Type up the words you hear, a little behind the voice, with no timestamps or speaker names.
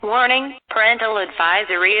Warning, parental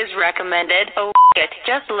advisory is recommended. Oh, shit,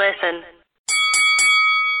 just listen.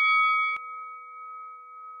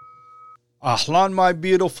 Ahlan, my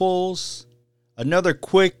beautifuls. Another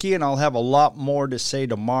quickie, and I'll have a lot more to say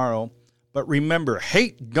tomorrow. But remember,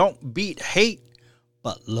 hate don't beat hate,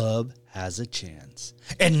 but love has a chance.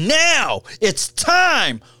 And now it's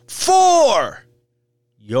time for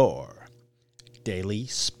your Daily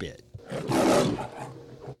Spit.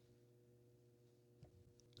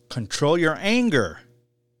 Control your anger,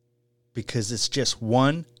 because it's just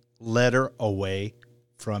one letter away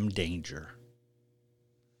from danger.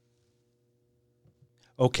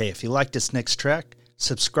 Okay, if you like this next track,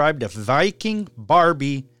 subscribe to Viking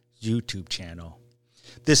Barbie YouTube channel.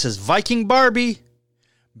 This is Viking Barbie.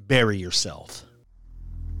 Bury yourself.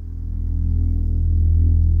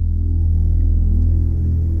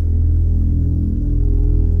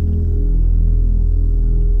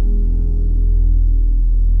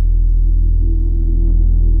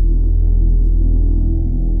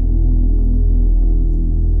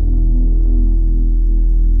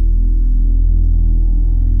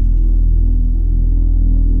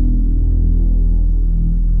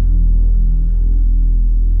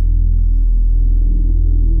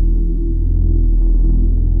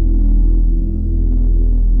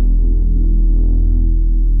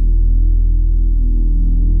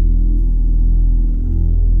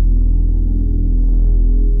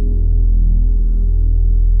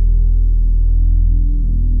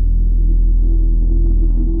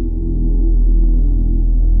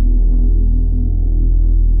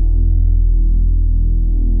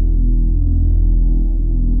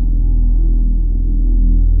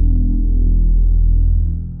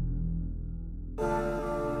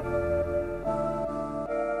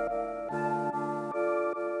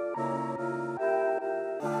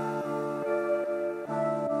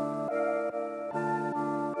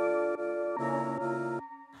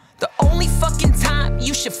 The only fucking time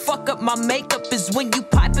you should fuck up my makeup is when you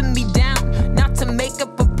piping me down. Not to make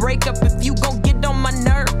up a breakup. If you gon' get on my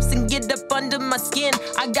nerves and get up under my skin,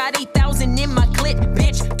 I got 8,000 in my clit,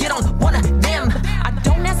 bitch. Get on one of them. I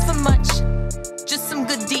don't ask for much, just some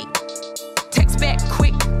good D. Text back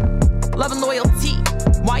quick, love and loyalty.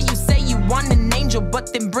 Why you say you want an angel,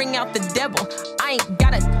 but then bring out the devil? I ain't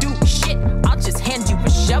gotta do shit. I'll just hand you a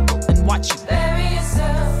shovel and watch you bury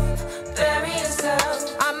yourself, bury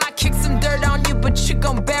yourself. I might kick some dirt on you, but you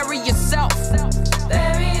gon' bury yourself.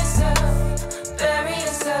 Bury yourself, bury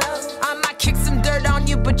yourself. I might kick some dirt on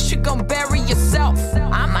you, but you gon' bury yourself.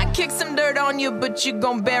 I might kick some dirt on you, but you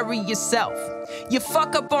gon' bury yourself. You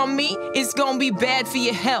fuck up on me, it's gon' be bad for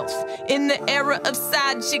your health. In the era of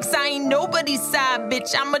side chicks, I ain't nobody's side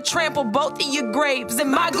bitch. I'ma trample both of your graves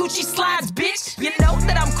in my Gucci slides, bitch. You know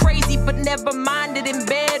that I'm crazy, but never minded in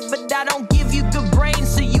bed. But I don't give you good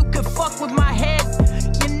brains, so you can fuck with my head.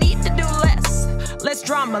 You need to do less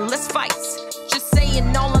drama, less fights. Just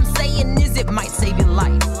saying, all I'm saying is it might save your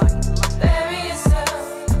life. Bury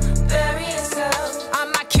yourself, bury yourself. I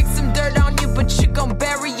might kick some dirt on you, but you gon'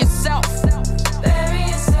 bury yourself. Bury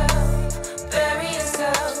yourself, bury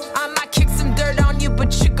yourself. I might kick some dirt on you,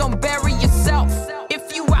 but you gon' bury yourself.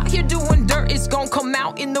 If you out here doing dirt, it's gon' come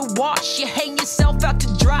out in the wash. You hang yourself out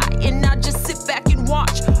to dry, and I just sit back and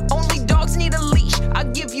watch. Only dogs need a leash, I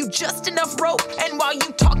give you just enough rope. And while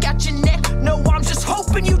you talk out your neck, no, I'm just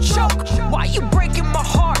hoping you choke. Why you breaking my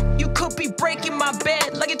heart? You could be breaking my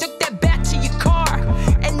bed, like you took that bat to your car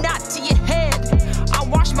and not to your head. I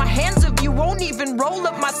wash my hands of you, won't even roll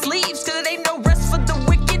up my sleeves, cause it ain't no rest for the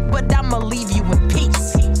wicked, but I'ma leave you in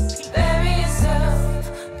peace. Bury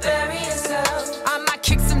yourself, bury yourself. I might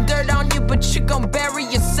kick some dirt on you, but you gon' bury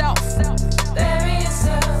yourself. Bury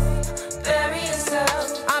yourself, bury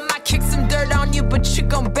yourself. I might kick some dirt on you, but you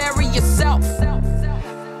gon' bury yourself.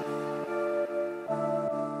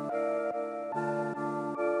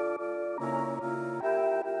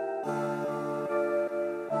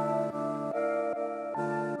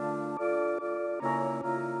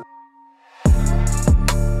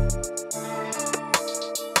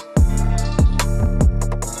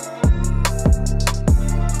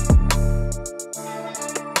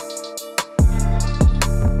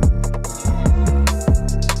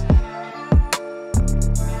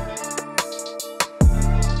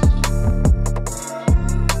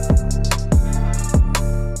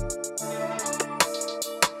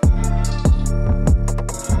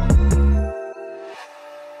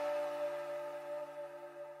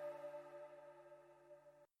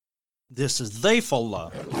 This is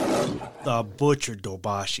Theyfullah, the Butcher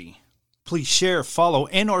Dobashi. Please share, follow,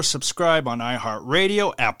 and or subscribe on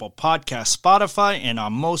iHeartRadio, Apple Podcasts, Spotify, and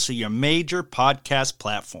on most of your major podcast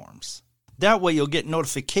platforms. That way you'll get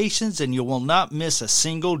notifications and you will not miss a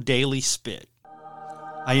single daily spit.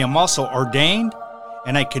 I am also ordained,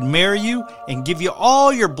 and I can marry you and give you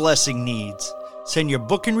all your blessing needs. Send your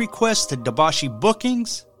booking requests to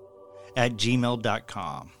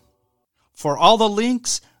debashibookings@gmail.com. For all the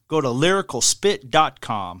links, go to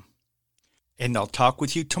lyricalspit.com. And I'll talk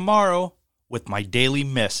with you tomorrow with my daily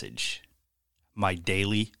message, my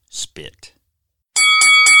daily spit.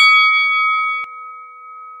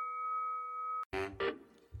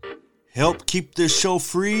 Help keep this show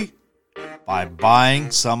free by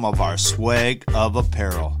buying some of our swag of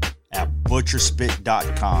apparel at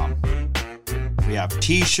butcherspit.com. We have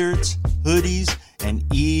t-shirts, hoodies, and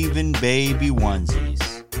even baby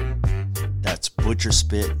onesies. That's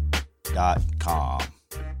butcherspit.com.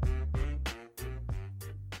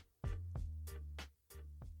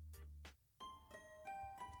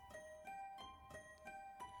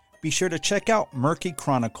 Be sure to check out Murky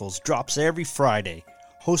Chronicles, drops every Friday,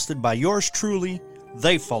 hosted by yours truly,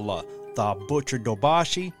 Theyfullah, the Butcher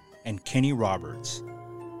Dobashi, and Kenny Roberts.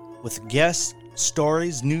 With guests,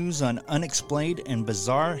 stories, news on unexplained and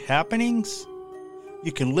bizarre happenings.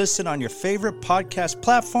 You can listen on your favorite podcast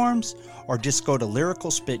platforms or just go to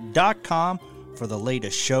lyricalspit.com for the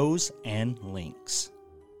latest shows and links.